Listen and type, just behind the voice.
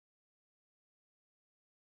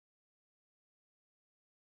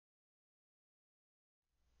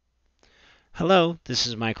Hello, this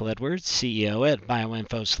is Michael Edwards, CEO at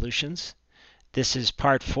Bioinfo Solutions. This is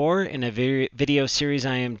part 4 in a video series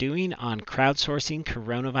I am doing on crowdsourcing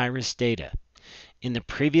coronavirus data. In the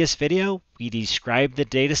previous video, we described the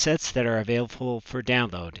datasets that are available for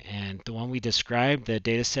download, and the one we described, the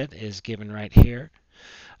dataset, is given right here.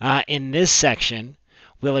 In this section,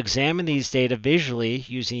 we'll examine these data visually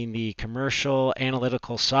using the commercial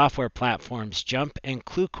analytical software platforms JMP and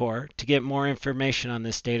ClueCore to get more information on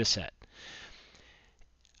this dataset.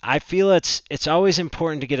 I feel it's always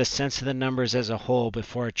important to get a sense of the numbers as a whole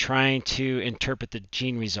before trying to interpret the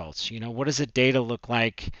gene results. What does the data look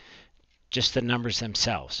like, just the numbers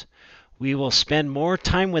themselves? We will spend more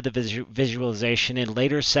time with the visualization in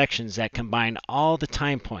later sections that combine all the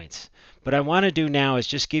time points. What I want to do now is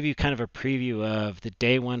just give you kind of a preview of the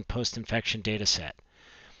day 1 post-infection data set.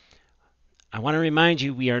 I want to remind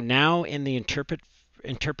you we are now in the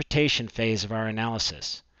interpretation phase of our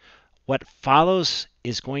analysis. What follows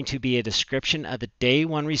is going to be a description of the day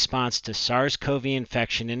 1 response to SARS-CoV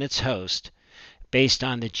infection in its host based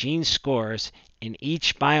on the gene scores in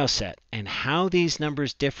each bioset and how these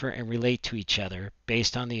numbers differ and relate to each other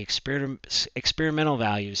based on the experimental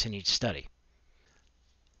values in each study.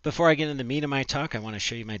 Before I get into the meat of my talk, I want to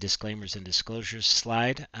show you my disclaimers and disclosures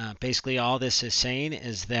slide. Basically, all this is saying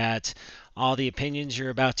is that all the opinions you're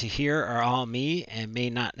about to hear are all me and may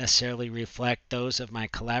not necessarily reflect those of my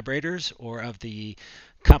collaborators or of the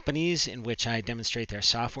companies in which I demonstrate their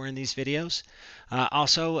software in these videos.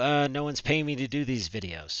 Also, no one's paying me to do these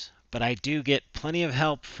videos, but I do get plenty of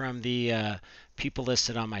help from the people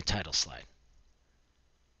listed on my title slide.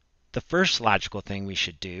 The first logical thing we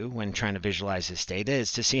should do when trying to visualize this data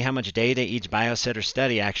is to see how much data each bioset or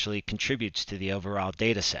study actually contributes to the overall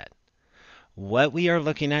data set. What we are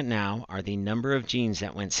looking at now are the number of genes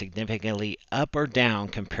that went significantly up or down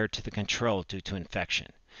compared to the control due to infection.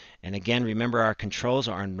 And again, remember our controls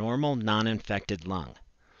are a normal non-infected lung.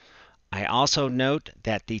 I also note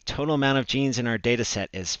that the total amount of genes in our data set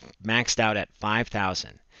is maxed out at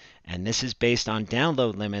 5,000, and this is based on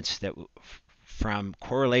download limits from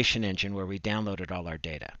Correlation Engine where we downloaded all our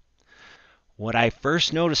data. What I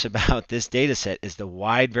first notice about this data set is the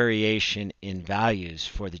wide variation in values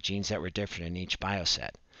for the genes that were different in each bioset.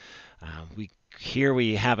 Here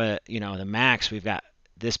we have the max. We've got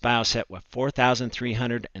this bioset with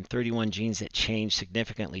 4,331 genes that changed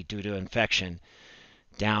significantly due to infection,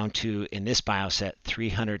 down to, in this bioset,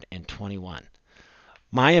 321.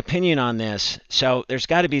 My opinion on this, so there's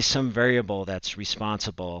got to be some variable that's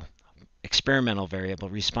responsible, experimental variable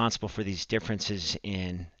responsible for these differences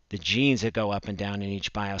in the genes that go up and down in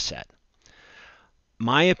each bioset.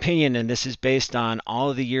 My opinion, and this is based on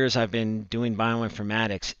all of the years I've been doing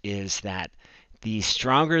bioinformatics, is that the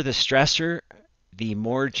stronger the stressor, the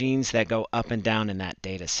more genes that go up and down in that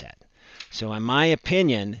data set. So in my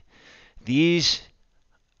opinion, these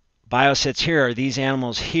biosets here, or these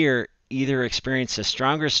animals here, either experience a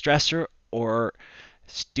stronger stressor or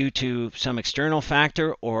due to some external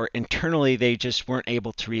factor, or internally they just weren't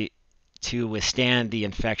able to withstand the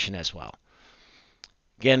infection as well.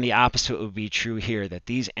 Again, the opposite would be true here, that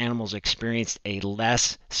these animals experienced a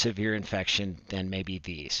less severe infection than maybe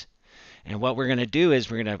these. And what we're going to do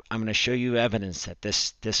is I'm going to show you evidence that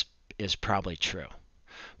this is probably true.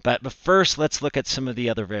 But first, let's look at some of the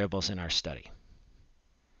other variables in our study.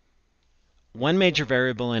 One major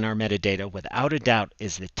variable in our metadata, without a doubt,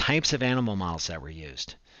 is the types of animal models that were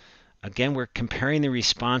used. Again, we're comparing the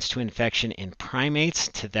response to infection in primates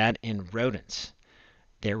to that in rodents.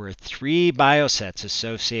 There were 3 biosets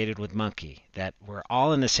associated with monkey that were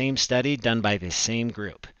all in the same study done by the same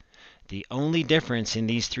group. The only difference in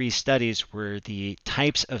these 3 studies were the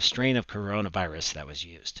types of strain of coronavirus that was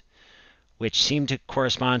used, which seemed to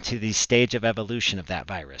correspond to the stage of evolution of that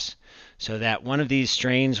virus. So that one of these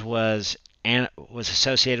strains was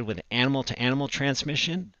associated with animal-to-animal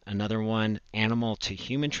transmission, another one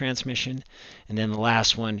animal-to-human transmission, and then the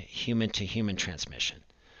last one human-to-human transmission.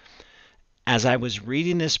 As I was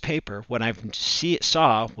reading this paper, what I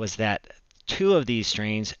saw was that 2 of these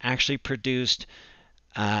strains actually produced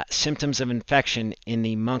symptoms of infection in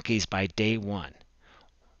the monkeys by day 1,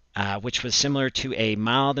 which was similar to a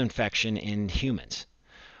mild infection in humans.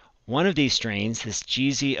 One of these strains, this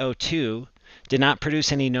GZ02, did not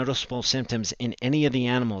produce any noticeable symptoms in any of the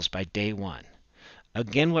animals by day 1.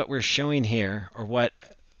 Again, what we're showing here, or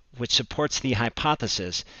which supports the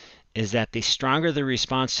hypothesis, is that the stronger the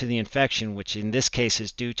response to the infection, which in this case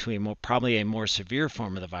is due to probably a more severe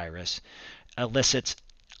form of the virus, elicits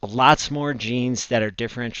lots more genes that are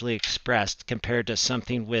differentially expressed compared to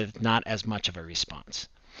something with not as much of a response.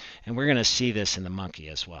 And we're going to see this in the monkey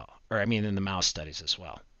as well, in the mouse studies as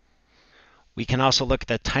well. We can also look at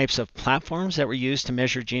the types of platforms that were used to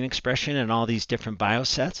measure gene expression in all these different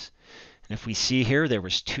biosets. And if we see here, there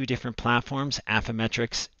was two different platforms,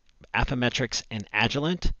 Affymetrix and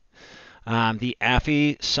Agilent. The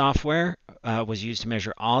Affy software was used to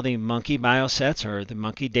measure all the monkey biosets or the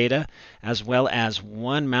monkey data, as well as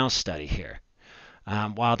one mouse study here,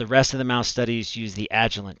 while the rest of the mouse studies use the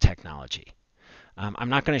Agilent technology. I'm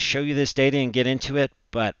not going to show you this data and get into it,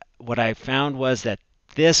 but what I found was that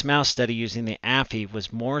this mouse study using the Affy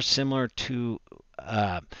was more similar to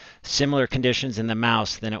similar conditions in the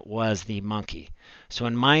mouse than it was the monkey. So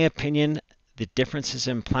in my opinion, the differences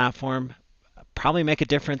in platform probably make a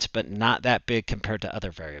difference, but not that big compared to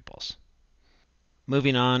other variables.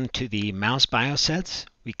 Moving on to the mouse biosets,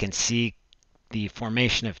 we can see the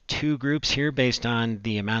formation of two groups here based on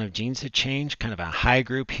the amount of genes that change, kind of a high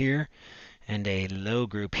group here and a low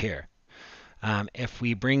group here. If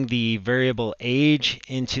we bring the variable age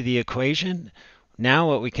into the equation, now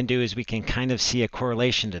what we can do is we can kind of see a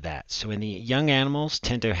correlation to that. So in the young animals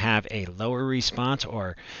tend to have a lower response,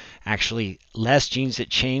 or actually less genes that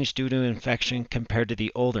change due to infection compared to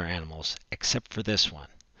the older animals, except for this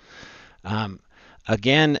one.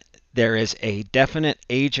 Again, there is a definite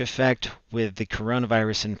age effect with the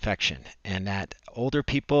coronavirus infection, and that older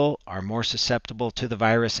people are more susceptible to the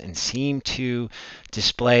virus and seem to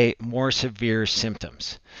display more severe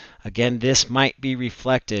symptoms. Again, this might be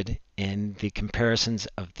reflected in the comparisons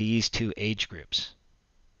of these two age groups.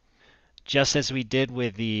 Just as we did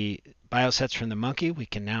with the biosets from the monkey, we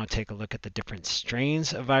can now take a look at the different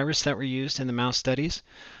strains of virus that were used in the mouse studies.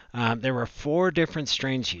 There were 4 different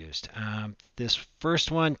strains used. This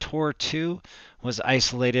first one, TOR2, was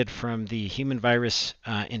isolated from the human virus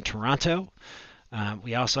in Toronto.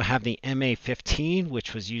 We also have the MA15,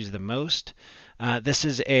 which was used the most. This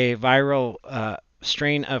is a viral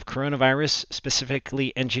strain of coronavirus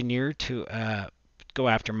specifically engineered to go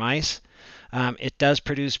after mice. It does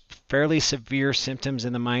produce fairly severe symptoms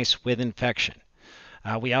in the mice with infection.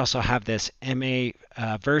 We also have this MA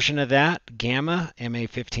version of that, gamma,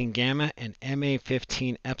 MA15 gamma, and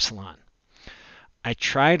MA15 epsilon. I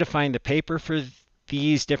tried to find the paper for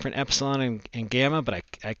these different epsilon and gamma, but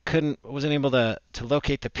I wasn't able to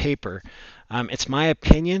locate the paper. It's my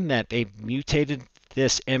opinion that they mutated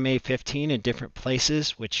this MA15 in different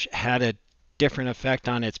places, which had a different effect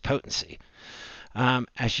on its potency.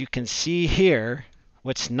 As you can see here,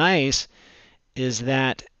 what's nice is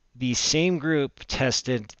that the same group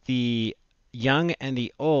tested the young and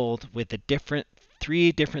the old with the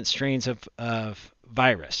 3 different strains of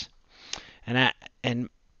virus. And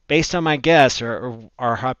based on my guess, or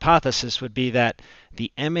our hypothesis would be that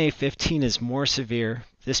the MA15 is more severe.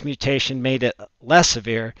 This mutation made it less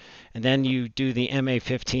severe, and then you do the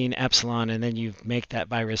MA15 epsilon, and then you make that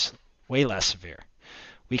virus way less severe.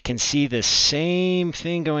 We can see the same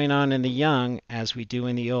thing going on in the young as we do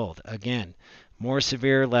in the old. Again, more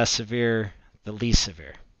severe, less severe, the least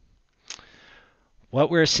severe. What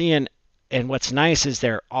we're seeing, and what's nice, is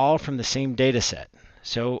they're all from the same data set.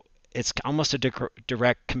 So it's almost a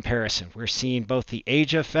direct comparison. We're seeing both the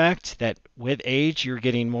age effect, that with age you're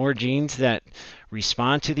getting more genes that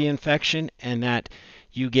respond to the infection, and that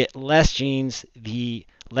you get less genes the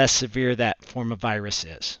less severe that form of virus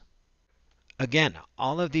is. Again,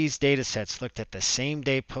 all of these data sets looked at the same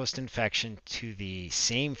day post-infection to the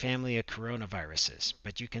same family of coronaviruses,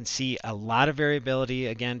 but you can see a lot of variability,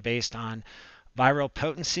 again, based on viral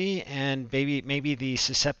potency and maybe the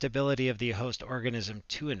susceptibility of the host organism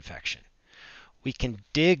to infection. We can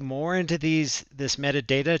dig more into this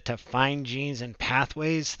metadata to find genes and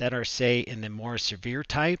pathways that are, say, in the more severe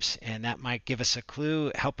types, and that might give us a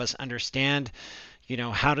clue, help us understand,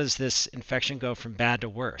 how does this infection go from bad to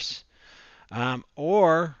worse.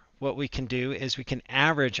 Or what we can do is we can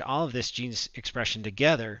average all of this gene expression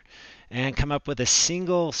together and come up with a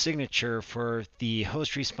single signature for the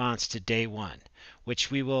host response to day 1,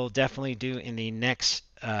 which we will definitely do in the next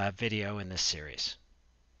video in this series.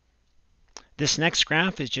 This next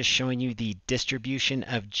graph is just showing you the distribution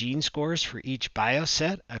of gene scores for each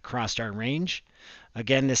bioset across our range.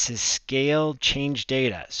 Again, this is scaled change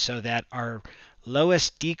data, so that our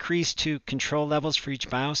lowest decrease to control levels for each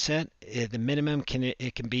bioset, the minimum can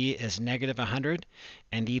be as -100,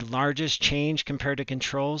 and the largest change compared to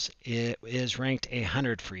controls is ranked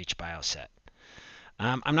 100 for each bioset.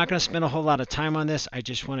 I'm not going to spend a whole lot of time on this. I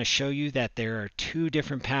just want to show you that there are 2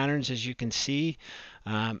 different patterns, as you can see,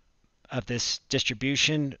 of this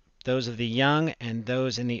distribution, those of the young and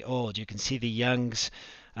those in the old. You can see the young's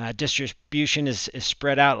distribution is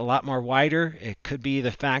spread out a lot more wider. It could be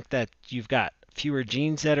the fact that you've got fewer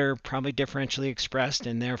genes that are probably differentially expressed,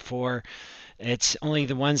 and therefore it's only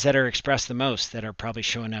the ones that are expressed the most that are probably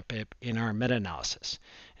showing up in our meta-analysis.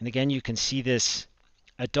 And again, you can see this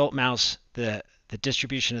adult mouse, the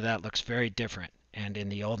distribution of that looks very different and in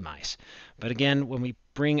the old mice. But again, when we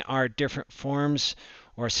bring our different forms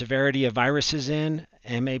or severity of viruses in,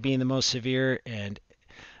 MA being the most severe and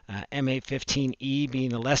MA15E being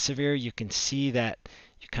the less severe, you can see that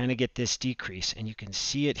you kind of get this decrease, and you can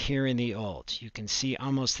see it here in the old. You can see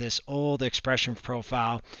almost this old expression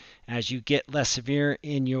profile. As you get less severe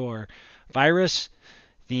in your virus,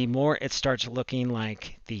 the more it starts looking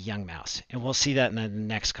like the young mouse. And we'll see that in the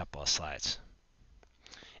next couple of slides.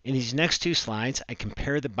 In these next two slides, I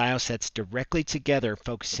compare the biosets directly together,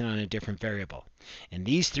 focusing on a different variable. In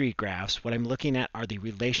these three graphs, what I'm looking at are the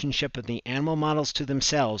relationship of the animal models to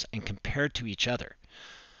themselves and compared to each other.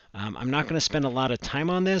 I'm not going to spend a lot of time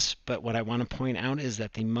on this, but what I want to point out is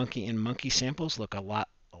that the monkey and monkey samples look a lot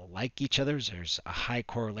like each other. There's a high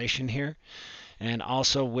correlation here. And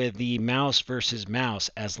also with the mouse versus mouse,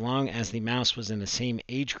 as long as the mouse was in the same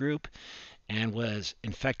age group and was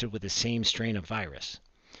infected with the same strain of virus.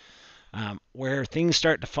 Where things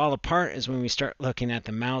start to fall apart is when we start looking at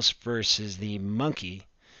the mouse versus the monkey.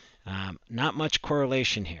 Not much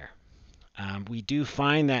correlation here. We do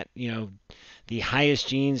find that the highest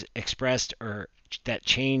genes expressed or that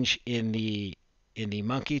change in the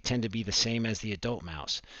monkey tend to be the same as the adult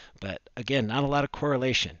mouse. But again, not a lot of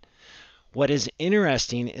correlation. What is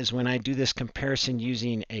interesting is when I do this comparison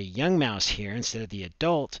using a young mouse here instead of the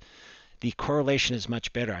adult, the correlation is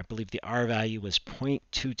much better. I believe the R value was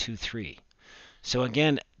 0.223. So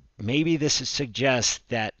again, maybe this suggests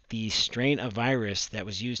that the strain of virus that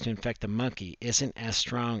was used to infect the monkey isn't as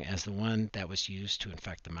strong as the one that was used to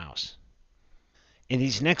infect the mouse. In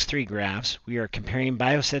these next three graphs, we are comparing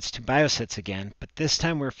biosets to biosets again, but this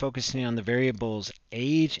time we're focusing on the variables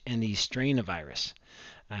age and the strain of virus.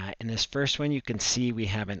 In this first one, you can see we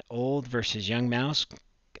have an old versus young mouse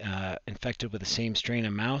infected with the same strain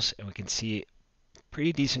of mouse, and we can see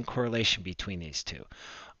pretty decent correlation between these two,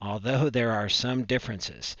 although there are some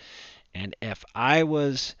differences. And if I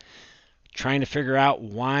was trying to figure out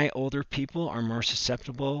why older people are more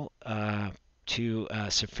susceptible to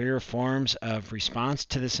severe forms of response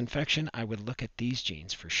to this infection, I would look at these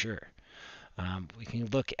genes for sure. We can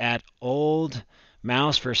look at old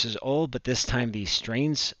mouse versus old, but this time the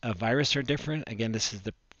strains of virus are different. Again, this is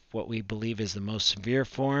what we believe is the most severe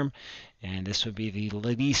form, and this would be the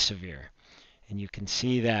least severe. And you can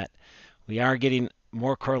see that we are getting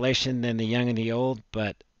more correlation than the young and the old,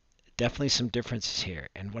 but definitely some differences here.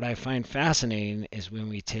 And what I find fascinating is when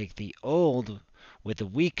we take the old with the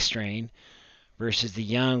weak strain versus the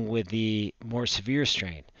young with the more severe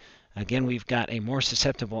strain. Again, we've got a more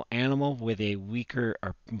susceptible animal with a weaker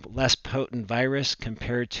or less potent virus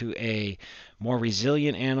compared to a more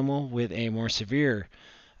resilient animal with a more severe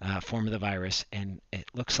form of the virus. And it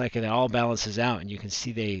looks like it all balances out, and you can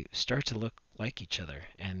see they start to look like each other,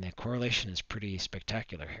 and the correlation is pretty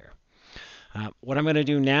spectacular here. What I'm going to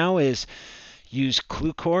do now is use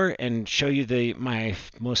ClueCore and show you my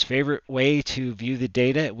most favorite way to view the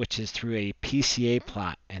data, which is through a PCA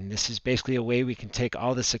plot. And this is basically a way we can take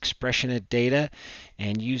all this expression of data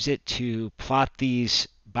and use it to plot these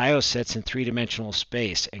biosets in three-dimensional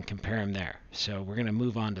space and compare them there. So we're going to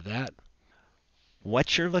move on to that.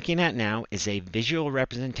 What you're looking at now is a visual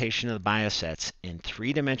representation of the biosets in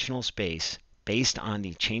three-dimensional space based on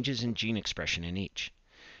the changes in gene expression in each.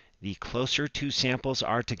 The closer two samples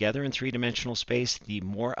are together in three-dimensional space, the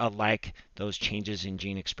more alike those changes in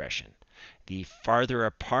gene expression. The farther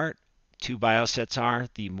apart two biosets are,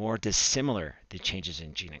 the more dissimilar the changes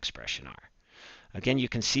in gene expression are. Again, you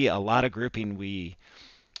can see a lot of grouping.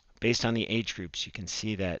 Based on the age groups, you can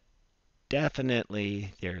see that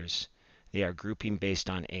definitely they are grouping based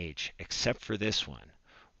on age, except for this one.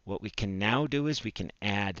 What we can now do is we can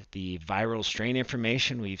add the viral strain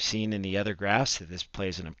information we've seen in the other graphs. That this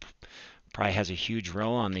probably has a huge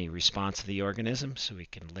role on the response of the organism, so we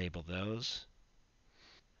can label those.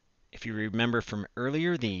 If you remember from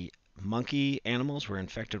earlier, the monkey animals were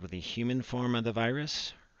infected with the human form of the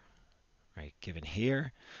virus, right, given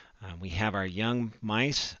here. We have our young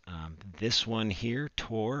mice. This one here,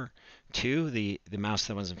 Tor2, the mouse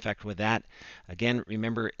that was infected with that. Again,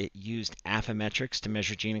 remember it used affymetrics to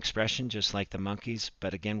measure gene expression, just like the monkeys.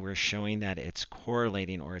 But again, we're showing that it's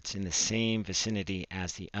correlating, or it's in the same vicinity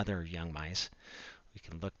as the other young mice. We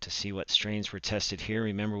can look to see what strains were tested here.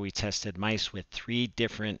 Remember, we tested mice with 3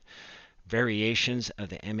 different variations of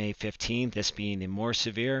the MA15, this being the more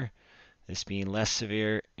severe, this being less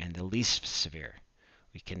severe, and the least severe.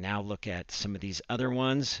 We can now look at some of these other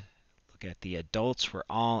ones, look at the adults, we're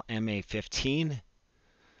all MA15,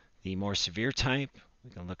 the more severe type.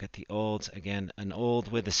 We can look at the olds. Again, an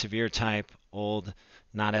old with a severe type, old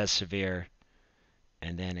not as severe,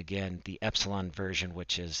 and then again the epsilon version,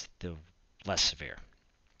 which is the less severe.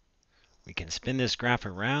 We can spin this graph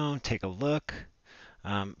around, take a look.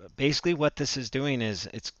 Basically what this is doing is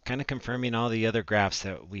it's kind of confirming all the other graphs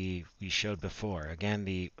that we showed before. Again,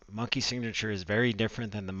 the monkey signature is very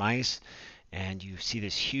different than the mice, and you see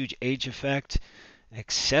this huge age effect,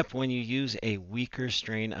 except when you use a weaker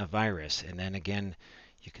strain of virus. And then again,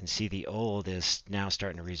 you can see the old is now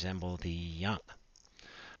starting to resemble the young.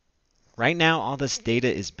 Right now, all this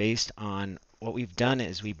data is based on what we've done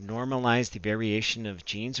is we've normalized the variation of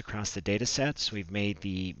genes across the data sets. We've made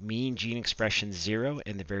the mean gene expression 0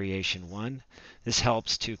 and the variation 1. This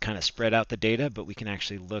helps to kind of spread out the data, but we can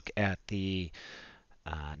actually look at the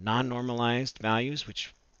non-normalized values,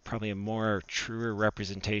 which probably a more truer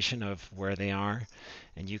representation of where they are.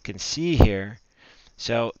 And you can see here,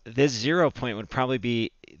 so this 0 point would probably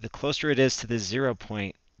be, the closer it is to this 0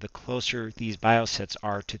 point, the closer these biosets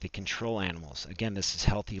are to the control animals. Again, this is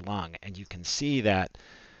healthy lung, and you can see that,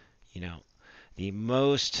 the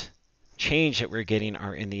most change that we're getting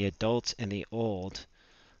are in the adults and the old.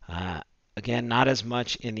 Again, not as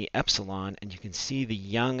much in the epsilon, and you can see the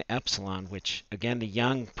young epsilon, which again, the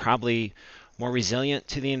young probably more resilient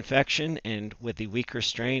to the infection, and with the weaker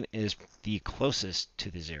strain is the closest to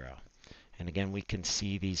the 0. And again, we can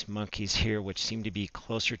see these monkeys here, which seem to be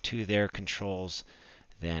closer to their controls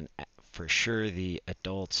than for sure the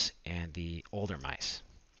adults and the older mice.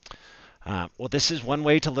 Well, this is one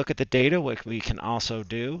way to look at the data. What we can also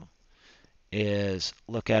do is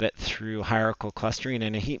look at it through hierarchical clustering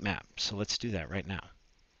and a heat map. So let's do that right now.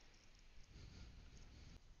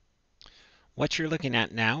 What you're looking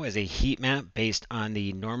at now is a heat map based on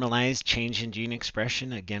the normalized change in gene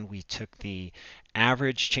expression. Again, we took the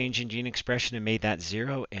average change in gene expression and made that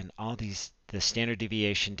 0, and all the standard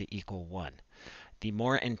deviation to equal 1. The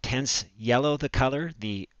more intense yellow the color,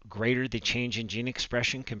 the greater the change in gene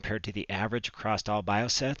expression compared to the average across all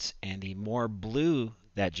biosets, and the more blue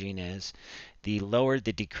that gene is, the lower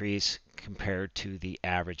the decrease compared to the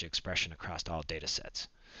average expression across all data sets.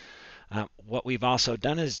 What we've also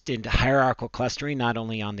done is did hierarchical clustering, not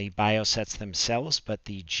only on the biosets themselves, but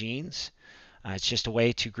the genes. It's just a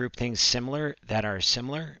way to group things similar that are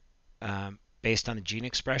similar based on the gene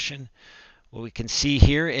expression. What we can see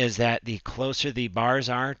here is that the closer the bars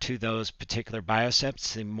are to those particular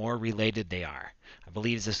biosets, the more related they are. I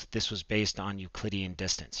believe this was based on Euclidean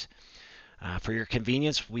distance. For your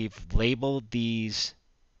convenience, we've labeled the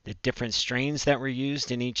different strains that were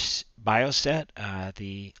used in each bioset.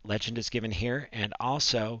 The legend is given here, and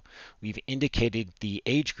also we've indicated the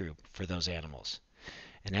age group for those animals.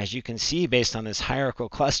 And as you can see, based on this hierarchical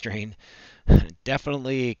clustering,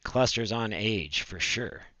 definitely clusters on age for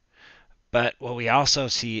sure. But what we also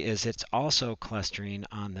see is it's also clustering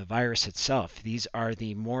on the virus itself. These are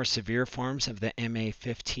the more severe forms of the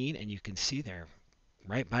MA15, and you can see they're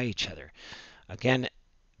right by each other. Again,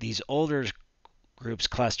 these older groups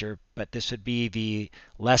cluster, but this would be the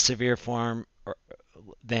less severe form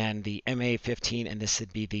than the MA15, and this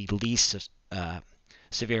would be the least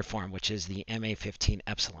severe form, which is the MA15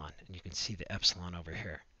 epsilon. And you can see the epsilon over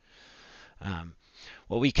here.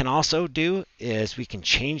 What we can also do is we can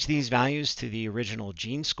change these values to the original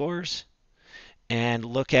gene scores and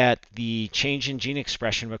look at the change in gene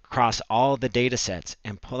expression across all the data sets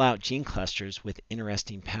and pull out gene clusters with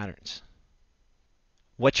interesting patterns.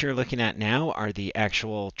 What you're looking at now are the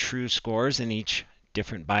actual true scores in each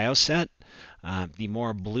different bioset. The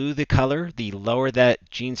more blue the color, the lower that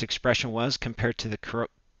gene's expression was compared to the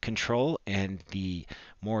control, and the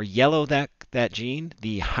more yellow that gene,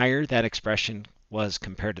 the higher that expression was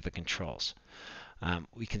compared to the controls.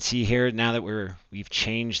 We can see here now that we've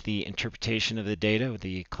changed the interpretation of the data,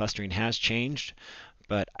 the clustering has changed,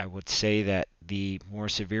 but I would say that the more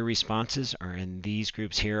severe responses are in these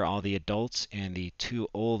groups here, all the adults and the 2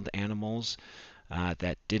 old animals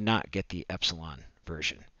that did not get the epsilon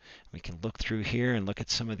version. We can look through here and look at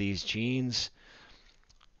some of these genes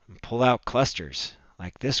and pull out clusters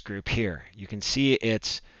like this group here. You can see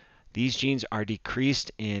these genes are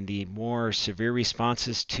decreased in the more severe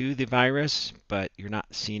responses to the virus, but you're not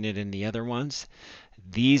seeing it in the other ones.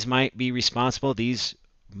 These might be responsible. These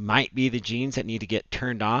might be the genes that need to get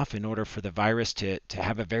turned off in order for the virus to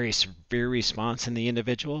have a very severe response in the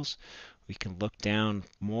individuals. We can look down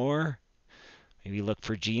more. Maybe look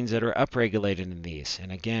for genes that are upregulated in these.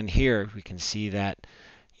 And again, here we can see that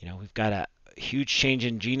we've got a huge change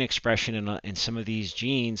in gene expression in some of these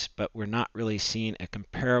genes, but we're not really seeing a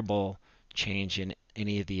comparable change in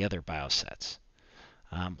any of the other biosets.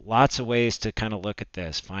 Lots of ways to kind of look at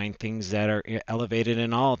this, find things that are elevated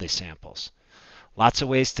in all the samples. Lots of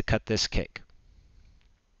ways to cut this cake.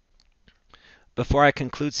 Before I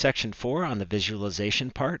conclude section 4 on the visualization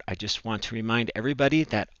part, I just want to remind everybody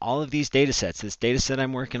that all of these datasets, this dataset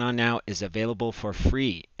I'm working on now, is available for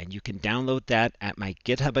free, and you can download that at my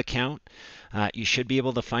GitHub account. You should be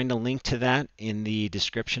able to find a link to that in the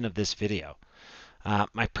description of this video.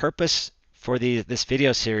 My purpose for this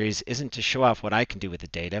video series isn't to show off what I can do with the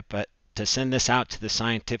data, but to send this out to the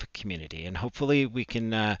scientific community, and hopefully we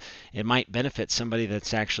can, it might benefit somebody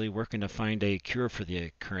that's actually working to find a cure for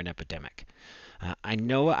the current epidemic. I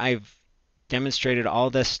know I've demonstrated all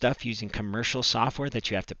this stuff using commercial software that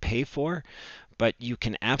you have to pay for, but you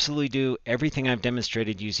can absolutely do everything I've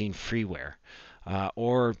demonstrated using freeware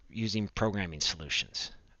or using programming solutions.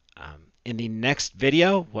 In the next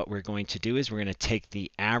video, what we're going to do is we're going to take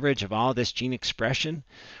the average of all this gene expression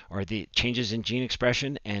or the changes in gene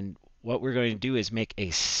expression, and what we're going to do is make a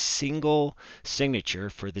single signature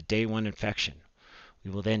for the day 1 infection. We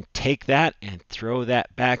will then take that and throw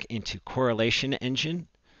that back into correlation engine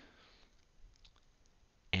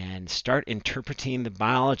and start interpreting the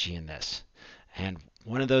biology in this. And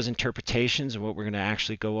one of those interpretations, what we're going to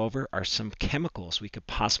actually go over, are some chemicals we could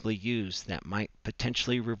possibly use that might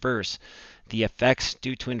potentially reverse the effects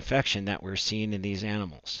due to infection that we're seeing in these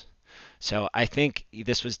animals. So I think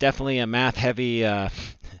this was definitely a math-heavy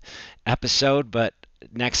episode, but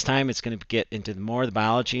next time it's going to get into more of the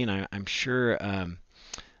biology, and I'm sure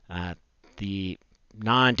the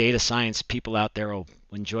non-data science people out there will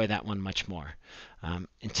enjoy that one much more.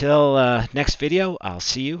 Until next video, I'll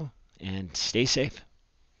see you and stay safe.